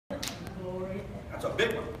glory. That's a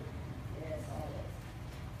big one. Yes, always.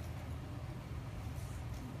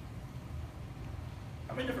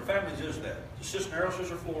 How many different families is that? The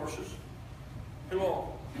Cisneros or Flores? Who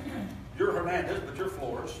all? You're Hernandez, but you're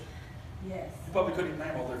Flores. Yes. You probably couldn't even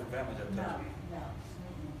name all the different families at No, that time. no.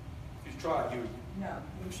 If you tried, you would No.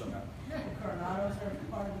 do something. The Coronados are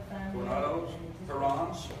part of the family. Coronados,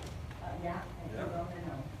 Perons. Yeah, and Yeah. Corona,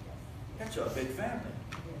 no. Yes. That's a big family.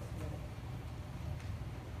 Yes, yes.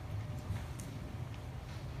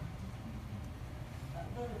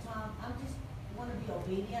 Brother Tom, I just want to be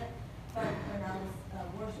obedient, but when I was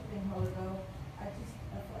worshiping Holy Ghost, I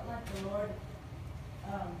felt like the Lord,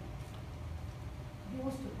 He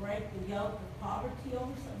wants to break the yoke of poverty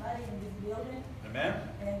over somebody in this building. Amen?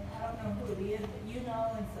 And I don't know who it is, but you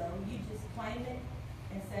know, and so you just claim it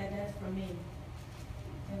and say, that's for me.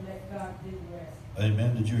 And let God do the rest.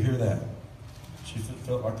 Amen. Did you hear that? She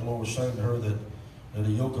felt like the Lord was saying to her that a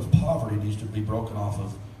yoke of poverty needs to be broken off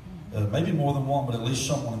of maybe more than one, but at least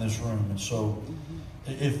someone in this room. And so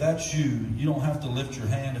if that's you, you don't have to lift your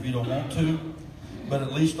hand if you don't want to, but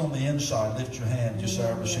at least on the inside, lift your hand. Just say,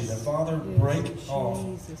 I receive that. Father, break off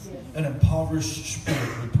an impoverished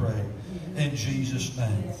spirit, we pray, in Jesus'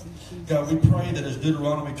 name. God, we pray that as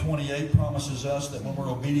Deuteronomy 28 promises us that when we're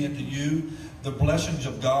obedient to you, the blessings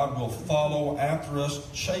of God will follow after us,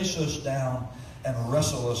 chase us down, and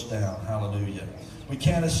wrestle us down. Hallelujah. We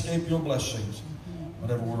can't escape your blessings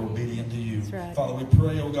whenever we're obedient to you. Right. Father, we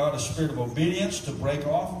pray, oh God, a spirit of obedience to break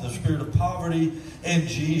off the spirit of poverty in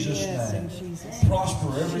Jesus' name. In Jesus'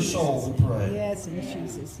 Prosper every soul, we pray. Yes, in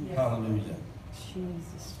Jesus' name. Hallelujah.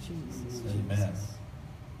 Jesus, Jesus, Amen. Jesus.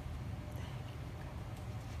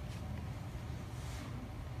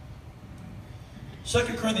 2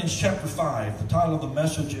 Corinthians chapter 5, the title of the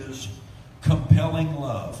message is Compelling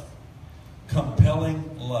Love.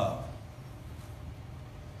 Compelling Love.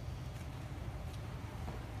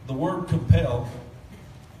 The word compel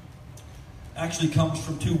actually comes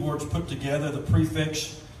from two words put together. The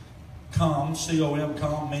prefix com, C-O-M,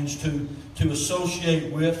 com, means to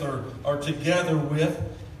associate with or together with.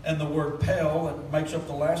 And the word pel, that makes up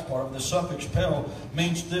the last part of it, the suffix pel,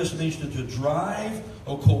 means this. It means to drive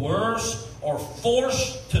or coerce or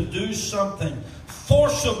force to do something.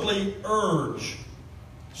 Forcibly urge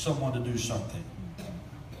someone to do something.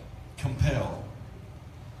 Compel.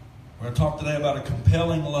 We're going to talk today about a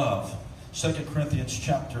compelling love. 2 Corinthians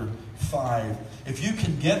chapter 5. If you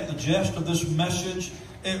can get the gist of this message,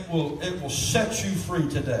 it will set you free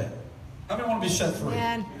today. How many want to be set free?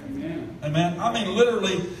 Amen. Amen. I mean,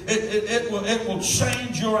 literally, it will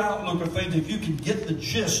change your outlook of things if you can get the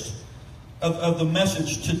gist of the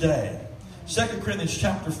message today. 2 Corinthians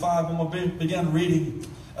chapter 5, I'm going to begin reading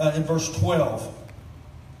in verse 12.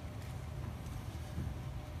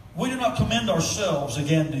 We do not commend ourselves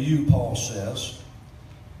again to you, Paul says,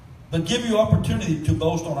 but give you opportunity to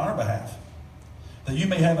boast on our behalf, that you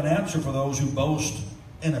may have an answer for those who boast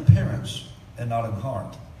in appearance and not in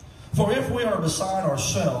heart. For if we are beside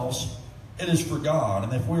ourselves, it is for God,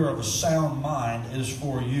 and if we are of a sound mind, it is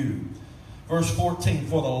for you. Verse 14,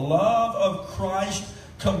 for the love of Christ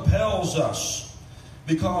compels us,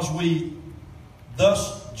 because we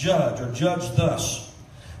thus judge thus,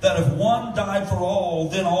 that if one died for all,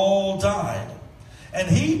 then all died. And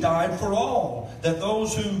he died for all, that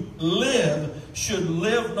those who live should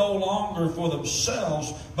live no longer for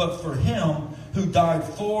themselves, but for him who died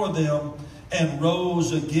for them and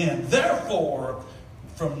rose again. Therefore,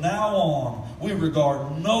 from now on, we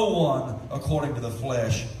regard no one according to the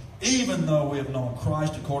flesh. Even though we have known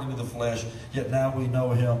Christ according to the flesh, yet now we know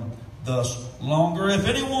him thus longer. If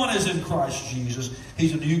anyone is in Christ Jesus,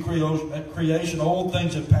 he's a new creation. Old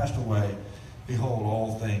things have passed away. Behold,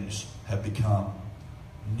 all things have become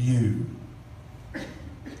new.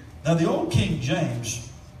 Now, the old King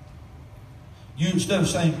James, instead of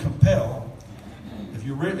saying compel, if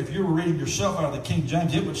you were reading yourself out of the King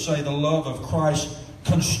James, it would say the love of Christ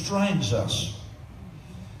constrains us.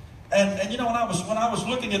 And you know, when I was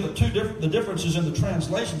looking at the differences in the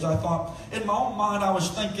translations, I thought, in my own mind, I was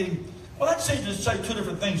thinking, well, that seems to say two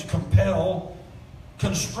different things: compel,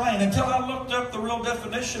 constrain. Until I looked up the real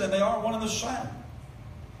definition, and they are one and the same.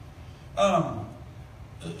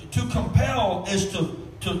 To compel is to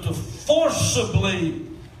forcibly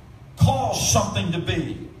cause something to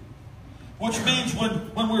be, which means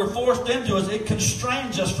when we're forced into it, it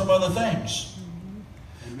constrains us from other things.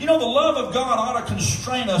 You know, the love of God ought to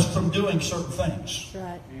constrain us from doing certain things.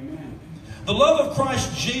 Right. Amen. The love of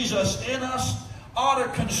Christ Jesus in us ought to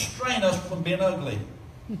constrain us from being ugly.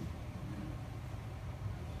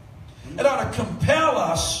 It ought to compel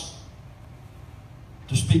us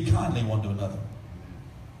to speak kindly one to another.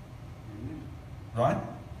 Right?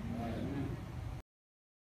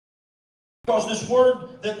 Because this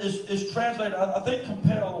word that is translated, I think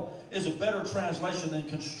compel is a better translation than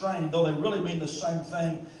constrain, though they really mean the same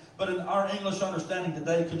thing. But in our English understanding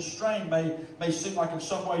today, constrain may seem like in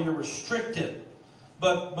some way you're restricted.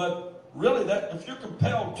 But really, that if you're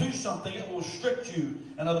compelled to something, it will restrict you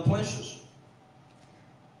in other places.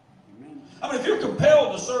 I mean, if you're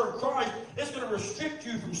compelled to serve Christ, it's going to restrict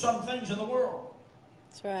you from some things in the world.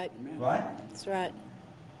 That's right. Right? That's right.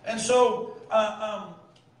 And so,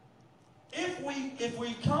 if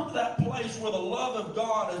we come to that place where the love of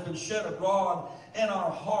God has been shed abroad in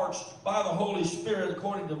our hearts by the Holy Spirit,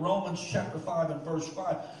 according to Romans chapter 5 and verse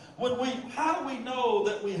 5, how do we know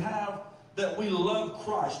that we love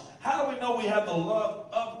Christ? How do we know we have the love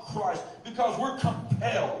of Christ? Because we're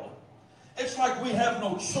compelled. It's like we have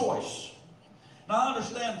no choice. Now, I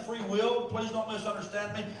understand free will. Please don't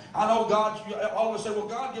misunderstand me. I know God, you always say, well,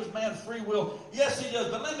 God gives man free will. Yes, He does.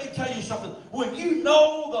 But let me tell you something. When you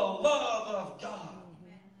know the love of God.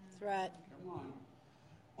 That's right. Come on.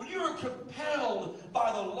 When you are compelled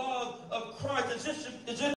by the love of Christ,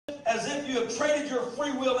 it's as if you have traded your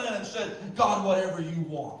free will in and said, God, whatever you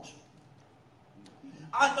want.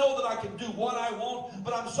 I know that I can do what I want,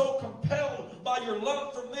 but I'm so compelled by your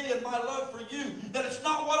love for me and my love for you that it's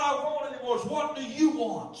not what I want anymore. It's what do you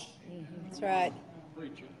want? That's right.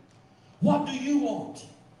 What do you want?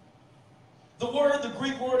 The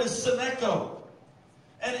Greek word is syneko.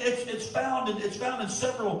 And it's found in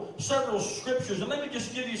several scriptures. And let me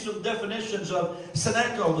just give you some definitions of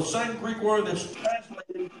syneko, the same Greek word that's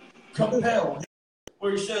translated compelled,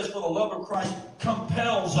 where he says, for the love of Christ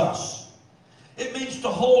compels us. It means to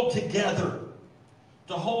hold together.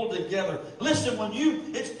 To hold together. Listen, when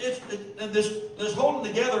this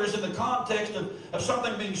holding together is in the context of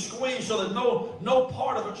something being squeezed so that no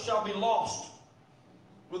part of it shall be lost.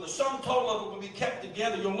 With the sum total of it will be kept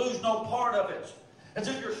together. You'll lose no part of it. As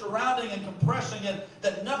if you're surrounding and compressing it,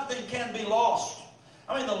 that nothing can be lost.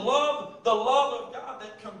 I mean, the love of God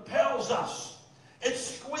that compels us. It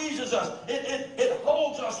squeezes us. It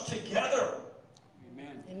holds us together.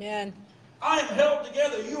 Amen. Amen. I am held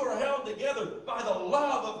together. You are held together by the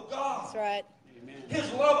love of God. That's right. Amen.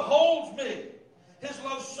 His love holds me. His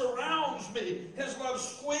love surrounds me. His love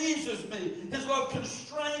squeezes me. His love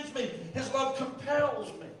constrains me. His love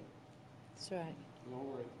compels me. That's right.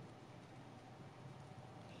 Glory.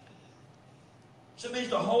 So it means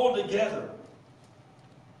to hold together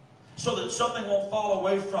so that something won't fall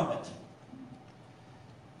away from it.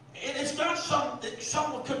 It's got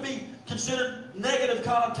some could be considered negative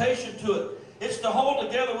connotation to it. It's to hold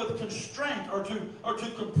together with constraint or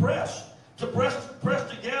to compress, to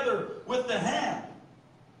press together with the hand.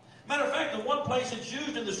 Matter of fact, the one place it's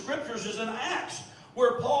used in the scriptures is in Acts,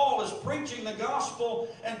 where Paul is preaching the gospel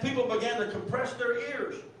and people began to compress their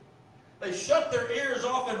ears. They shut their ears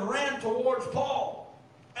off and ran towards Paul,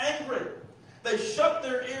 angry. They shut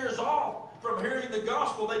their ears off from hearing the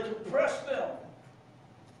gospel. They compressed them.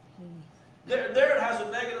 There it has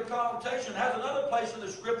a negative connotation. It has another place in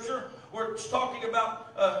the scripture where it's talking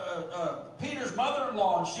about Peter's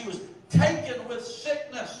mother-in-law, and she was taken with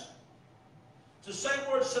sickness. It's the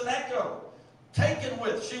same word, syneko. Taken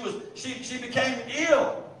with. She became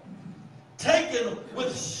ill. Taken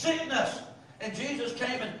with sickness. And Jesus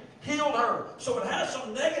came and healed her. So it has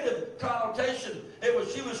some negative connotation.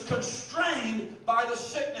 She was constrained by the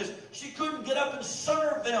sickness. She couldn't get up and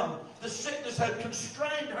serve them. The sickness had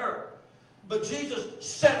constrained her. But Jesus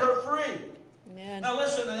set her free. Amen. Now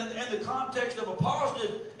listen, in the context of a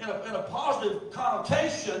positive, in a positive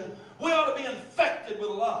connotation, we ought to be infected with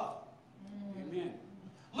love. Amen.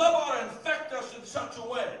 Love ought to infect us in such a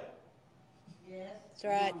way. Yes. That's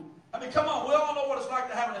right. I mean, come on, we all know what it's like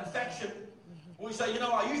to have an infection. We say,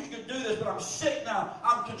 I used to do this, but I'm sick now.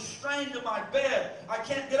 I'm constrained to my bed. I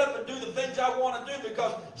can't get up and do the things I want to do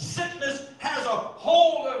because sickness has a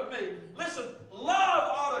hold of me. Listen, love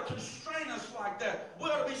ought to constrain us like that. We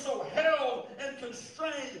ought to be so held and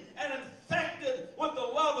constrained and infected with the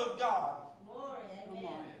love of God. Glory,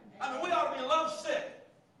 amen. I mean, we ought to be love sick.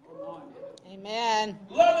 Amen.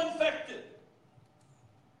 Love infected.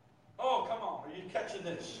 Oh, come on. Are you catching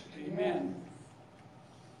this? Amen.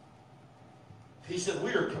 He said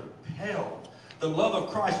we are compelled. The love of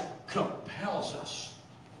Christ compels us.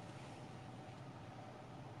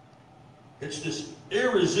 It's this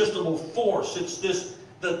irresistible force. It's this,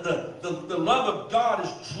 the love of God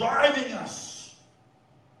is driving us.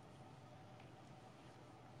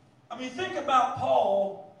 I mean, think about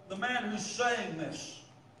Paul, the man who's saying this,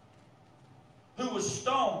 who was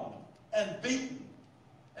stoned and beaten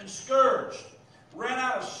and scourged. ran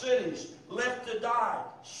out of cities, left to die,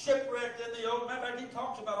 shipwrecked in the ocean. Matter of fact, he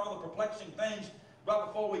talks about all the perplexing things right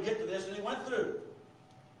before we get to this, and he went through.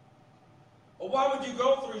 Well, why would you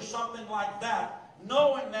go through something like that,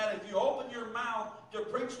 knowing that if you open your mouth to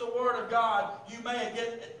preach the Word of God, you may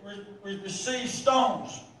receive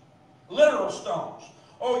stones, literal stones,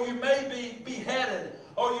 or you may be beheaded,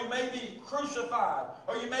 or you may be crucified,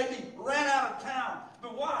 or you may be ran out of town.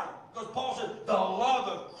 But why? Because Paul said, the love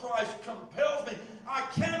of Christ compels me. I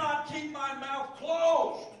cannot keep my mouth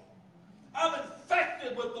closed. I'm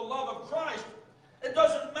infected with the love of Christ. It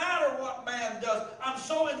doesn't matter what man does. I'm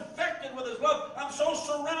so infected with his love. I'm so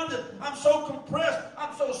surrounded. I'm so compressed.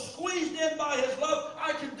 I'm so squeezed in by his love.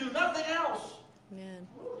 I can do nothing else. Amen.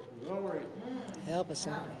 Glory. Help us,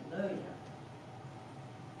 Lord. Hallelujah.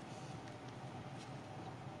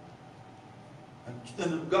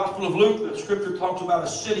 In the Gospel of Luke, the Scripture talks about a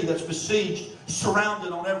city that's besieged,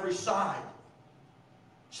 surrounded on every side,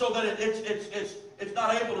 so that it's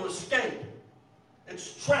not able to escape.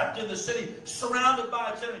 It's trapped in the city, surrounded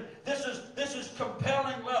by its enemy. This is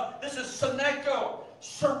compelling love. This is Synecheo,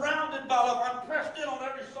 surrounded by love. I'm pressed in on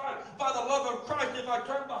every side by the love of Christ. If I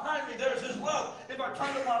turn behind me, there's His love. If I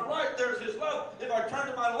turn to my right, there's His love. If I turn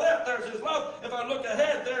to my left, there's His love. If I look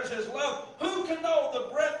ahead, there's His love. Who can know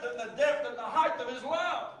the breadth and the depth and the height of His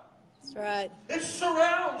love? That's right. It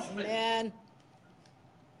surrounds me. Amen.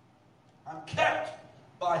 I'm kept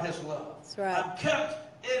by His love. That's right. I'm kept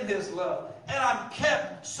in His love. And I'm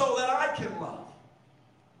kept so that I can love.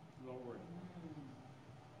 Glory.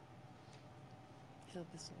 Help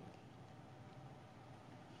us,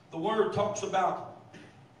 Lord. The word talks about,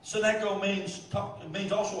 Synecheo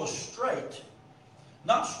means also a straight.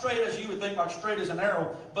 Not straight as you would think, like straight as an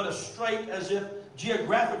arrow, but a straight as if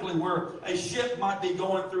geographically where a ship might be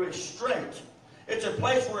going through a strait. It's a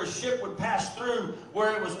place where a ship would pass through,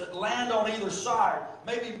 where it was land on either side,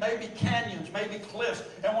 maybe canyons, maybe cliffs.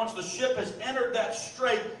 And once the ship has entered that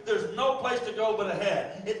strait, there's no place to go but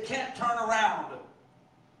ahead. It can't turn around.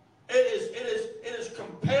 It is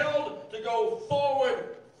compelled to go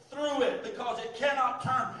forward through it because it cannot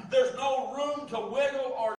turn. There's no room to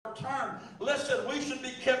wiggle or turn. Listen, we should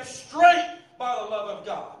be kept straight by the love of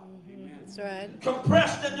God. That's right.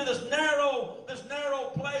 Compressed into this narrow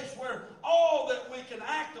place where all that we can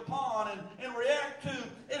act upon and react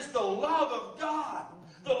to is the love of God.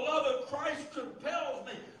 The love of Christ compels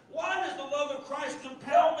me. Why does the love of Christ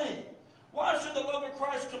compel me? Why should the love of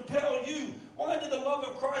Christ compel you? Why did the love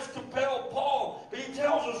of Christ compel Paul? He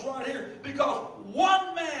tells us right here, because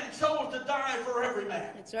one man chose to die for every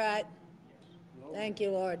man. That's right. Thank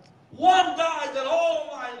you, Lord. One died that all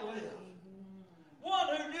might live.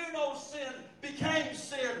 One who knew no sin became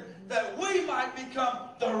sin that we might become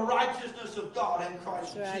the righteousness of God in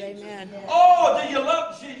Christ That's right. Jesus. Amen. Oh, do you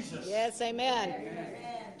love Jesus? Yes, amen. Amen.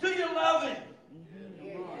 Do you love Him?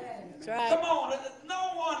 That's right. Come on,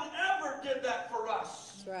 no one ever did that for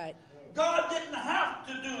us. That's right. God didn't have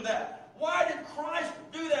to do that. Why did Christ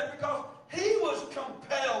do that? Because He was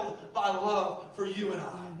compelled by love for you and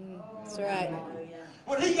I. That's right.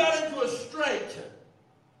 When He got into a strait,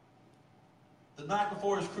 the night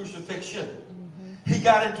before His crucifixion, He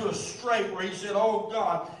got into a strait where He said, oh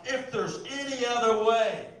God, if there's any other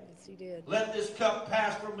way, Yes, He did. let this cup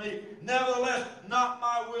pass from me. Nevertheless, not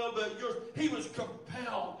my will, but yours. He was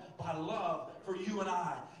compelled by love for you and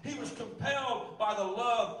I. He was compelled by the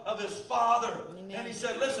love of His Father. Amen. And He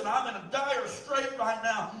said, listen, I'm in a dire strait right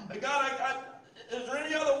now. God, is there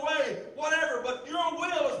any other way? Whatever, but your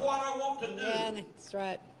will is what I want to do. Amen. That's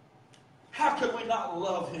right. How can we not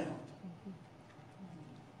love Him?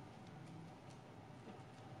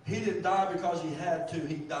 He didn't die because He had to.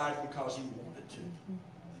 He died because He wanted to.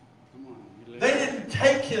 Come on. They didn't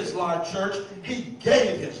take His life, church. He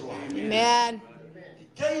gave His life. Amen. He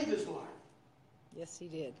gave His life. Yes, He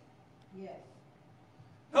did. Yes.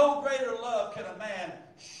 No greater love can a man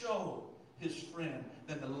show his friend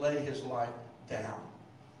than to lay his life down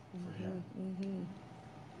for him.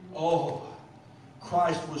 Oh,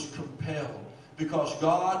 Christ was compelled because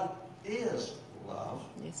God is love.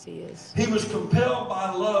 Yes, He is. He was compelled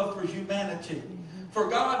by love for humanity. For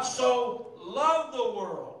God so loved the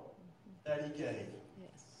world that He gave.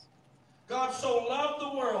 Yes. God so loved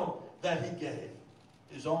the world that He gave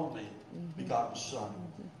His only begotten Son,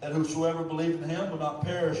 that whosoever believed in Him would not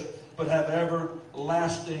perish, but have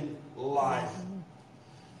everlasting life.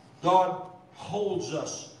 God holds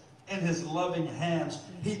us in His loving hands.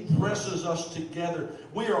 He presses us together.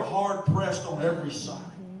 We are hard pressed on every side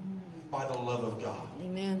by the love of God.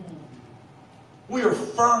 Amen. We are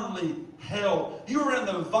firmly held. You are in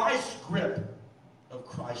the vice grip of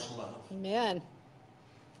Christ's love. Amen.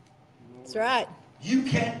 That's right. You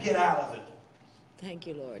can't get out of it. Thank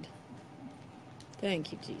you, Lord.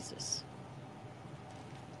 Thank you, Jesus.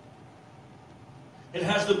 It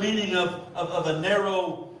has the meaning of a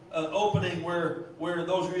narrow opening where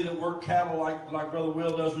those of you that work cattle like Brother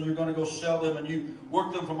Will does, when you're going to go sell them and you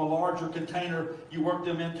work them from a larger container, you work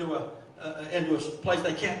them into a place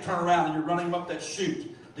they can't turn around, and you're running them up that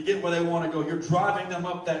chute to get where they want to go. You're driving them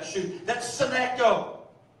up that chute. That's Seneko.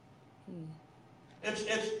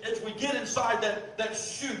 It's we get inside that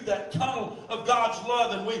chute, that tunnel of God's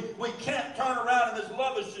love, and we can't turn around, and His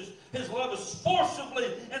love is forcibly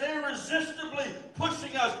and irresistibly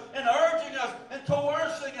pushing us and urging us and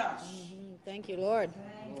coercing us. Thank you, Lord.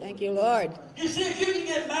 Thank you, Lord. You see, if you can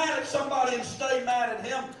get mad at somebody and stay mad at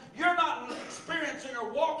him, you're not experiencing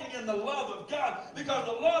or walking in the love of God, because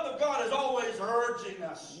the love of God is always urging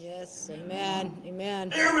us. Yes, amen,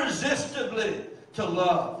 amen. Irresistibly to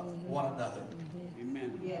love one another.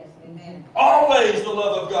 Amen. Yes, amen. Always the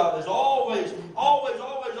love of God is always, always,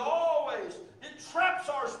 always, always. It traps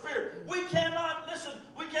our spirit. We cannot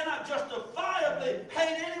justifiably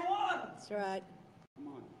hate anyone. That's right. Come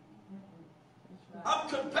on. I'm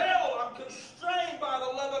compelled, I'm constrained by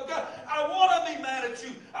the love of God. I want to be mad at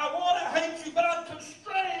you. I want to hate you, but I'm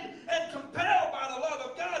constrained and compelled by the love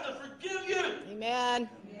of God to forgive you. Amen.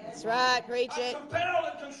 That's right. Preach I'm it. compelled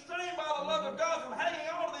and constrained by the love of God from hanging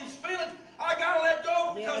on to these feelings. I got to let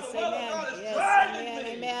go because Yes, the love amen. of God is Yes, driving amen,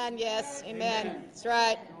 me amen. Yes, amen. That's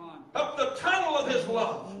right. up the tunnel of His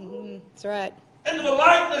love, That's right. into the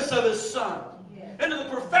likeness of His Son, into the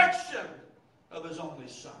perfection of His only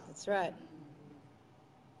Son. That's right.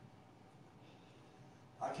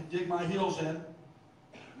 I can dig my heels in.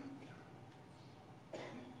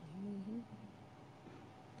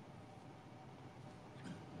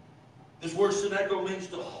 This word Seneko means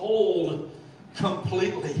to hold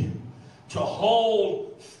completely, to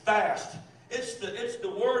hold fast. It's the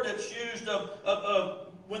word that's used of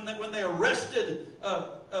when they arrested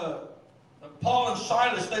Paul and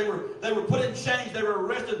Silas. They were put in chains. They were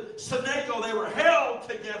arrested. Seneko, they were held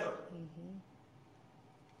together.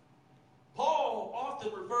 Paul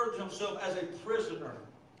often referred to himself as a prisoner,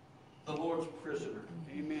 the Lord's prisoner.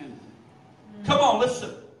 Amen. Come on,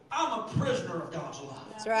 listen. I'm a prisoner of God's love.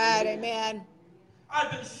 That's right. Amen.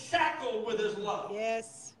 I've been shackled with His love.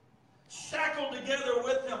 Yes. Shackled together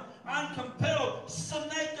with Him. I'm compelled.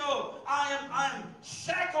 Seneko, I'm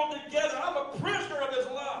shackled together. I'm a prisoner of His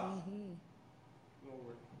love.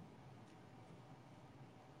 Lord.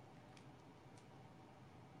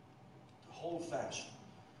 To hold fast.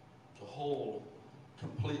 To hold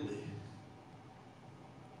completely.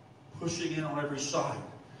 Pushing in on every side.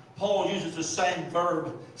 Paul uses the same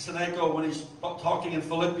verb, Seneko, when he's talking in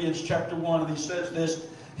Philippians chapter 1, and he says this.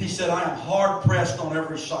 He said, I am hard pressed on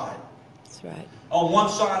every side. That's right. On one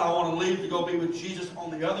side, I want to leave to go be with Jesus.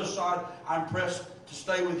 On the other side, I'm pressed to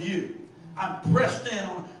stay with you. I'm pressed in.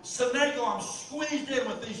 On Seneko, I'm squeezed in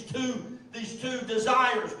with these two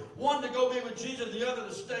desires. One to go be with Jesus, the other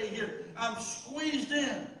to stay here. I'm squeezed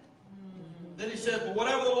in. Then he says, but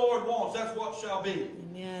whatever the Lord wants, that's what shall be.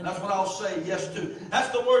 Amen. That's what I'll say yes to. That's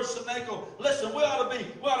the word Seneko. Listen, we ought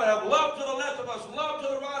to have love to the left of us, love to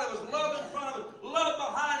the right of us, love in front of us, love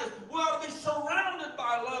behind us. We ought to be surrounded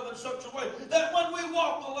by love in such a way that when we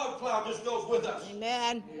walk, the love cloud just goes with us.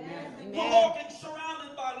 Amen. We're Amen. walking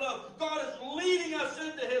surrounded by love. God is leading us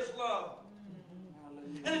into His love.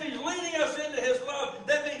 And if He's leading us into His love,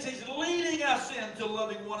 that means He's leading us into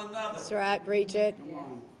loving one another. That's right. Preach it. Come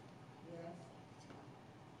on.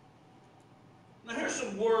 Now here's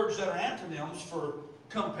some words that are antonyms for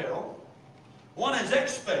compel. One is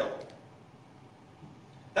expel.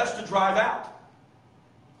 That's to drive out.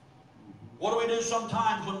 What do we do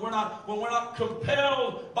sometimes when we're not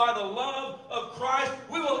compelled by the love of Christ?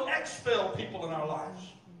 We will expel people in our lives.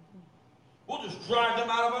 We'll just drive them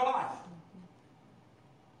out of our life.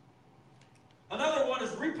 Another one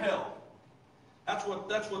is repel. That's what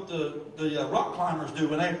the rock climbers do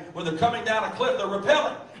when they're coming down a cliff. They're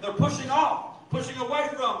repelling. They're pushing off. Pushing away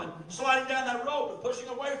from and sliding down that rope and pushing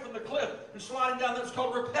away from the cliff and sliding down. That's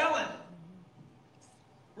called repelling.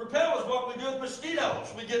 Repel is what we do with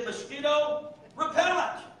mosquitoes. We get mosquito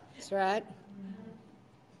repellent. That's right.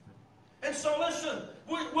 And so listen,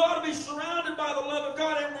 we ought to be surrounded by the love of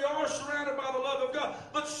God, and we are surrounded by the love of God.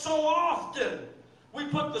 But so often we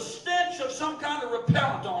put the stench of some kind of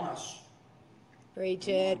repellent on us. Preach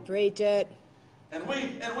it. Preach it. And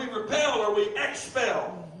we repel or we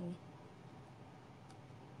expel.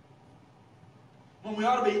 When we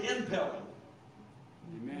ought to be impelling.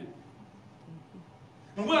 Amen.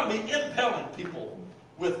 And we ought to be impelling people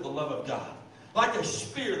with the love of God. Like a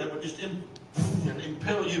spear that would just and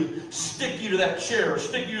impel you, stick you to that chair, or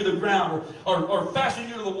stick you to the ground, or fasten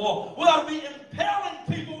you to the wall. We ought to be impelling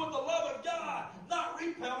people with the love of God, not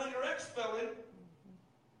repelling or expelling.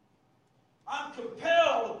 I'm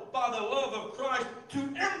compelled by the love of Christ to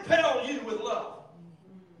impel you with love.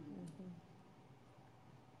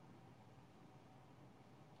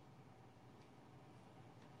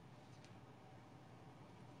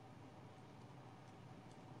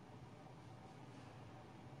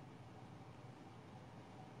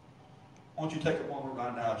 I want you to take a moment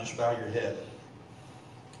right now, just bow your head.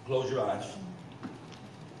 Close your eyes.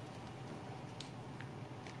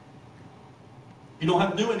 You don't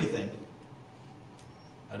have to do anything.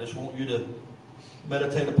 I just want you to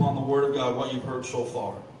meditate upon the Word of God, what you've heard so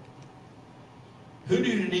far. Who do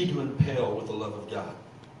you need to impel with the love of God?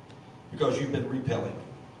 Because you've been repelling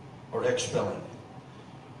or expelling.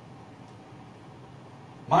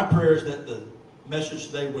 My prayer is that the message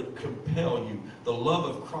today would compel you. The love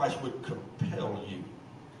of Christ would compel you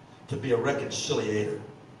to be a reconciliator,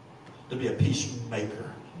 to be a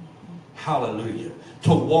peacemaker. Hallelujah.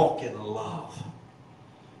 To walk in love.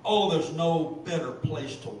 Oh, there's no better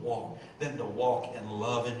place to walk than to walk in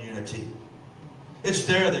love and unity. It's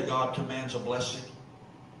there that God commands a blessing.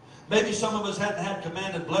 Maybe some of us hadn't had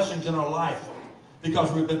commanded blessings in our life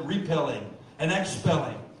because we've been repelling and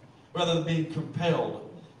expelling rather than being compelled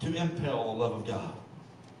to impel the love of God.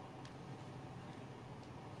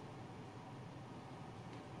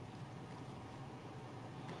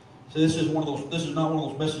 So this is not one of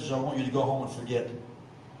those messages I want you to go home and forget.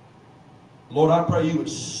 Lord, I pray you would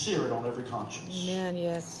sear it on every conscience. Amen,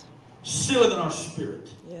 yes. Seal it in our spirit.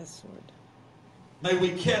 Yes, Lord. May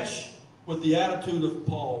we catch with the attitude of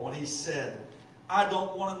Paul when he said, I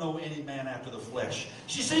don't want to know any man after the flesh.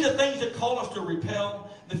 You see the things that call us to repel,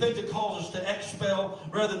 the things that cause us to expel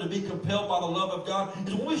rather than to be compelled by the love of God,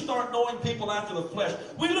 is when we start knowing people after the flesh.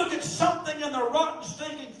 We look at something in their rotten,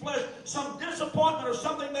 stinking flesh, some disappointment or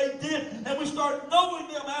something they did, and we start knowing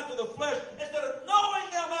them after the flesh instead of knowing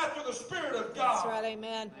them after the Spirit of God. That's right,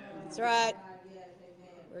 amen. That's right.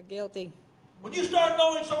 We're guilty. When you start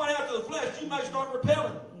knowing somebody after the flesh, you may start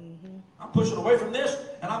repelling. I'm pushing away from this,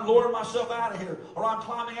 and I'm lowering myself out of here. Or I'm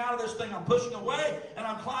climbing out of this thing. I'm pushing away, and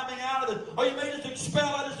I'm climbing out of it. Or you may just expel.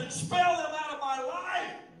 I just expel them out of my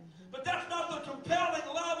life. But that's not the compelling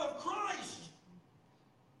love of Christ.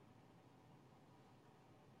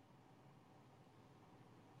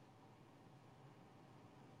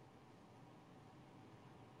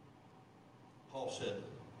 Paul said,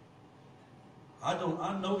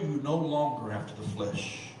 I know you no longer after the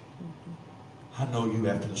flesh. I know you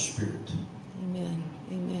after the Spirit. Amen.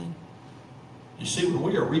 Amen. You see, when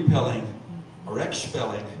we are repelling or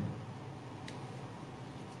expelling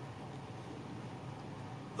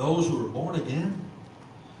those who are born again,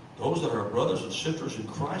 those that are brothers and sisters in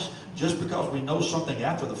Christ, just because we know something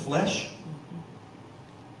after the flesh,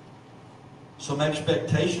 some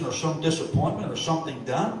expectation or some disappointment or something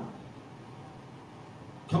done,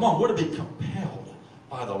 come on, we're to be compelled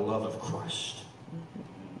by the love of Christ.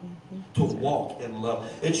 To walk in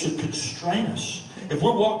love. It should constrain us. If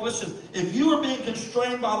we're walking, listen, if you are being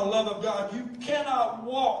constrained by the love of God, you cannot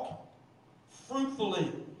walk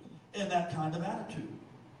fruitfully in that kind of attitude.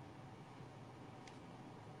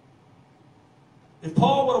 If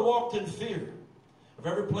Paul would have walked in fear of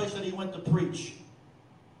every place that he went to preach,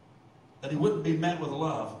 that he wouldn't be met with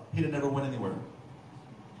love, he'd have never went anywhere.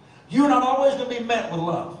 You're not always going to be met with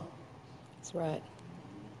love. That's right.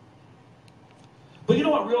 But you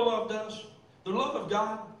know what real love does? The love of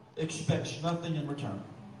God expects nothing in return.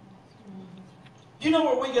 Do you know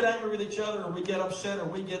where we get angry with each other, or we get upset, or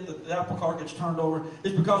we get the apple cart gets turned over?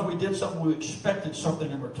 It's because we did something, we expected something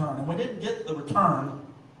in return, and we didn't get the return.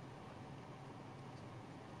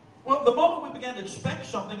 Well, the moment we begin to expect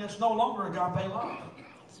something, it's no longer agape love.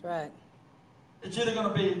 That's right. It's either going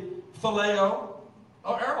to be phileo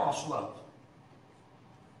or eros love.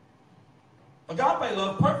 Agape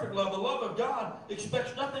love, perfect love, the love of God,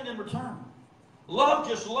 expects nothing in return. Love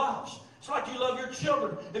just loves. It's like you love your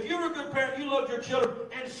children. If you were a good parent, you loved your children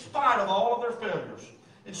in spite of all of their failures,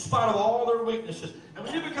 in spite of all their weaknesses. And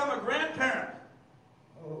when you become a grandparent,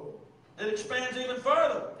 it expands even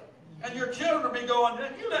further. And your children will be going,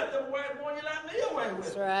 you let them away more than you let me away with.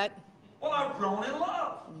 That's right. Well, I've grown in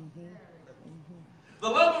love. The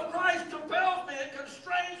love of Christ compels me, it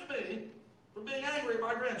constrains me from being angry at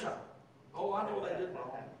my grandchild. Oh, I know they did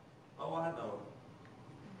wrong. Oh, I know.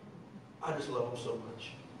 I just love them so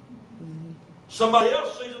much. Somebody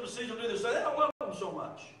else sees them do this. They don't love them so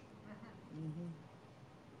much.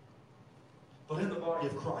 But in the body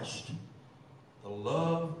of Christ, the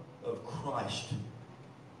love of Christ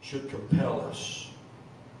should compel us.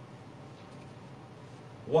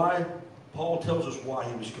 Why? Paul tells us why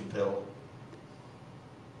he was compelled.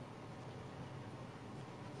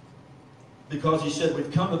 Because he said,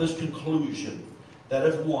 we've come to this conclusion that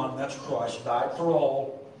if one, that's Christ, died for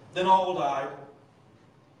all, then all died.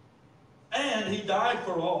 And he died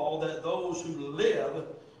for all, that those who live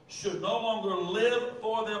should no longer live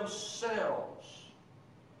for themselves,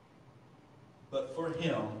 but for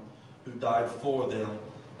him who died for them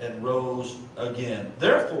and rose again.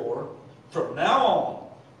 Therefore, from now on,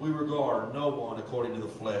 we regard no one according to the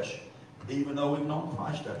flesh, even though we've known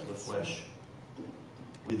Christ after the flesh.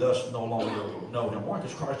 We thus no longer know him. Why?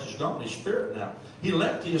 Because Christ is gone. He's Spirit now. He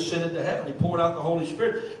left. He ascended to heaven. He poured out the Holy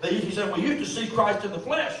Spirit. They usually say, we used to see Christ in the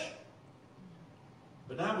flesh,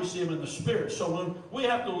 but now we see him in the Spirit. So when we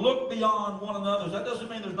have to look beyond one another, that doesn't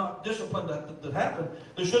mean there's not discipline that happen.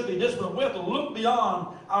 There should be discipline. We have to look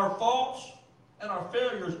beyond our faults and our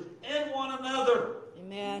failures in one another.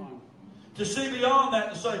 Amen. To see beyond that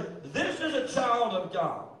and say, this is a child of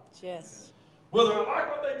God. Yes. Whether I like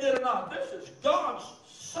what they did or not, this is God's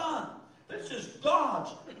son. This is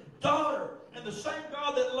God's daughter. And the same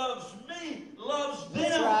God that loves me loves them.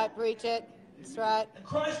 That's right. Preach it. That's right. And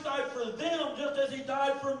Christ died for them just as he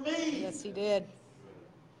died for me. Yes, he did.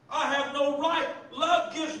 I have no right.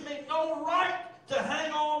 Love gives me no right to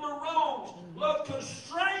hang on to wrongs. Love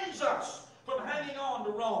constrains us from hanging on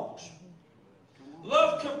to wrongs.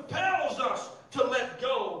 Love compels us to let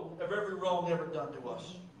go of every wrong ever done to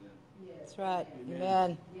us. That's right.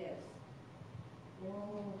 Amen. Yes.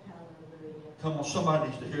 Oh, hallelujah. Come on, somebody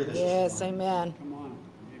needs to hear this. Yes, amen. Come on.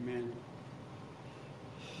 Amen.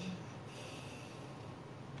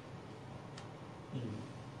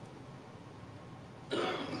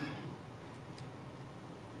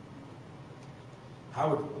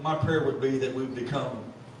 My prayer would be that we become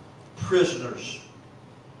prisoners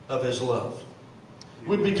of his love.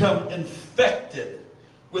 We become infected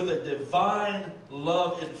with a divine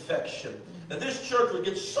love infection. That this church would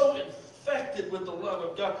get so infected with the love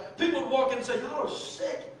of God. People would walk in and say, y'all are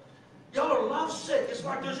sick. Y'all are love sick. It's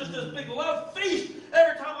like there's just this big love feast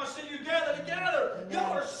every time I see you gather together. Amen.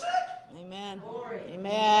 Y'all are sick. Amen. Glory.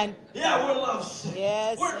 Amen. Yeah, we're love sick.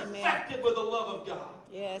 Yes, we're amen. infected with the love of God.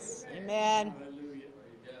 Yes. Amen. Hallelujah.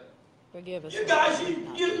 Forgive us. You guys,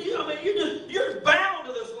 you're bound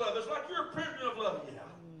to this love. It's like you're a prisoner of love. Yeah.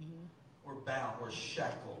 We're bound. We're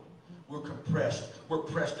shackled. We're compressed. We're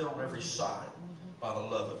pressed in on every side by the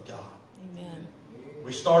love of God. Amen.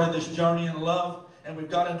 We started this journey in love, and we've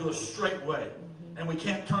got into a straight way, and we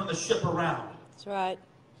can't turn the ship around. That's right.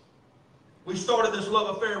 We started this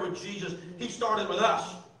love affair with Jesus. He started with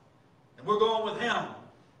us, and we're going with him.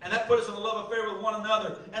 And that put us in a love affair with one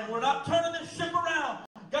another. And we're not turning this ship around.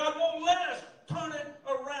 God won't let us turn it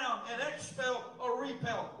around and expel or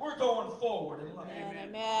repel. We're going forward in love. Amen.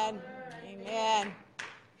 Amen. Amen.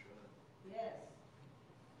 Yes.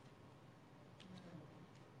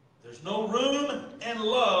 There's no room in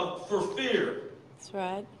love for fear. That's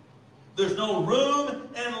right. There's no room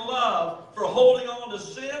in love for holding on to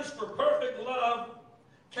sins, for perfect love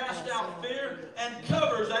casts out fear and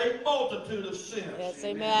covers a multitude of sins. Yes,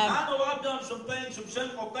 amen. I know I've done some things, some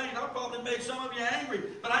sinful things. I've probably made some of you angry,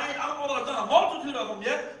 but I don't know that I've done a multitude of them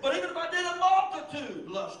yet. But even if I did a multitude,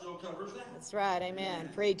 love still covers that. That's right. Amen.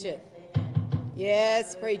 Preach it.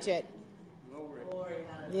 Yes, preach it. Glory. Glory.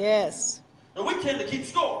 Hallelujah. Yes. Now, we tend to keep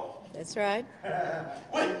score. That's right.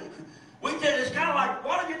 We tend, it's kind of like,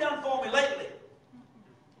 what have you done for me lately?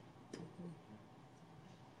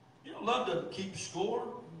 You don't love to keep score.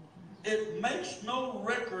 It makes no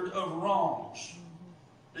record of wrongs.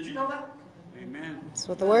 Did you know that? Amen. That's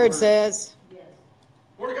what the word says. Yes.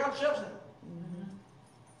 Word of God says that.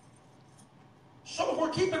 So if we're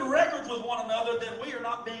keeping records with one another, then we are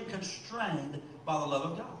not being constrained by the love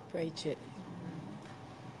of God. Preach it.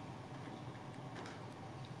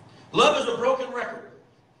 Love is a broken record.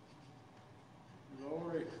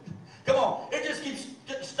 Glory. Come on, it just keeps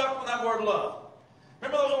getting stuck on that word love.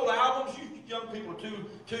 Remember those old albums? You young people are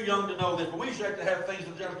too young to know this, but we used to have to have things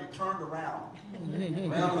that just be turned around.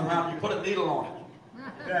 Round and around, you put a needle on it.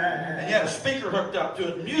 And you had a speaker hooked up to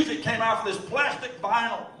it. Music came out of this plastic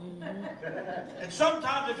vinyl. And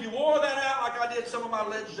sometimes if you wore that out, like I did some of my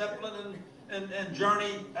Led Zeppelin and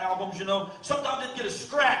Journey albums, you know, sometimes it'd get a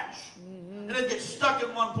scratch. And it'd get stuck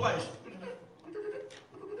in one place.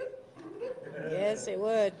 Yes, it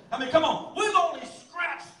would. I mean, come on. We've only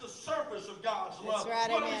scratched the surface of God's love. That's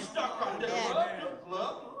right, What are amen. we stuck right there? Amen.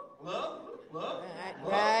 Love.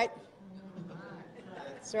 Right.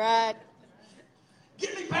 That's right.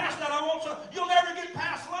 Get me past that. I want some. You'll never get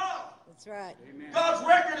past love. That's right. Amen. God's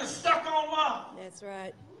record is stuck on love. That's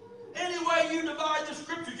right. Any way you divide the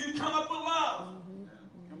scriptures, you come up with love.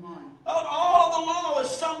 Come on. All of the law is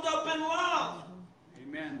summed up in love.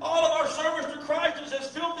 Amen. All of our service to Christ is as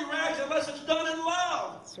filthy rags unless it's done in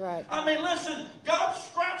love. That's right. I mean, listen, God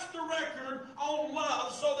scratched the record on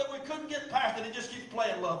love so that we couldn't get past it. He just keeps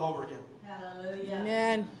playing love over again. Hallelujah.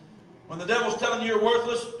 Amen. When the devil's telling you you're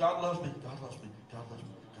worthless, God loves me, God loves me, God loves me,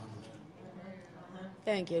 God loves me.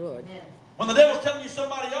 Thank you, Lord. Amen. When the devil's telling you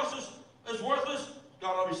somebody else is worthless,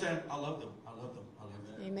 God always saying, I love them, I love them, I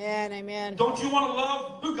love them. Amen. Amen. Don't you want to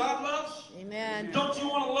love who God loves? Amen. Don't you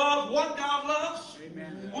want to love what God loves?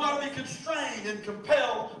 Amen. We ought to be constrained and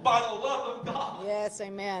compelled by the love of God. Yes.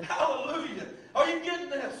 Amen. Hallelujah. Are you getting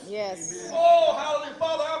this? Yes. Oh, hallelujah.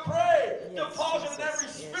 Father, I pray, Yes, deposit in Jesus. every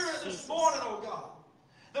Yes, spirit this Jesus. morning, oh God,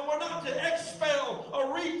 that we're not to expel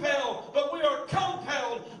or repel, but we are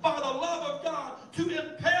compelled by the love of God to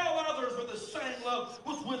impel others with the same love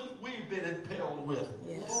with which we've been impelled with.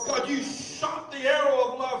 Yes. God, you shot the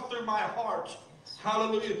arrow of love through my heart.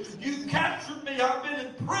 Hallelujah. You captured me. I've been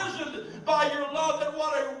imprisoned by your love, and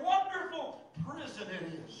what a wonderful prison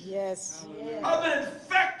it is. Yes. I've been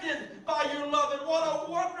infected by your love, and what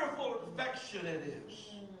a wonderful infection it is.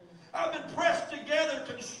 I've been pressed together,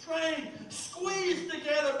 constrained, squeezed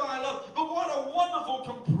together by love, but what a wonderful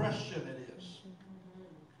compression it is.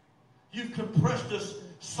 You've compressed us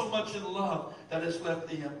so much in love that it's left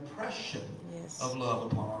the impression Yes. of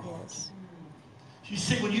love upon our hearts. Yes. You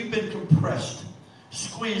see, when you've been compressed,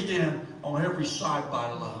 squeezed in on every side by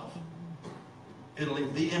love, it'll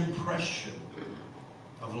leave the impression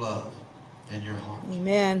of love in your heart.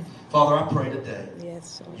 Amen. Father, I pray today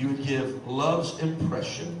Yes. Lord. you would give love's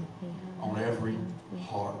impression on every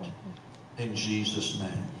heart. In Jesus'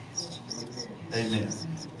 name. Yes, Jesus. Amen.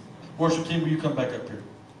 Worship team, will you come back up here,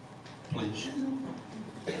 please?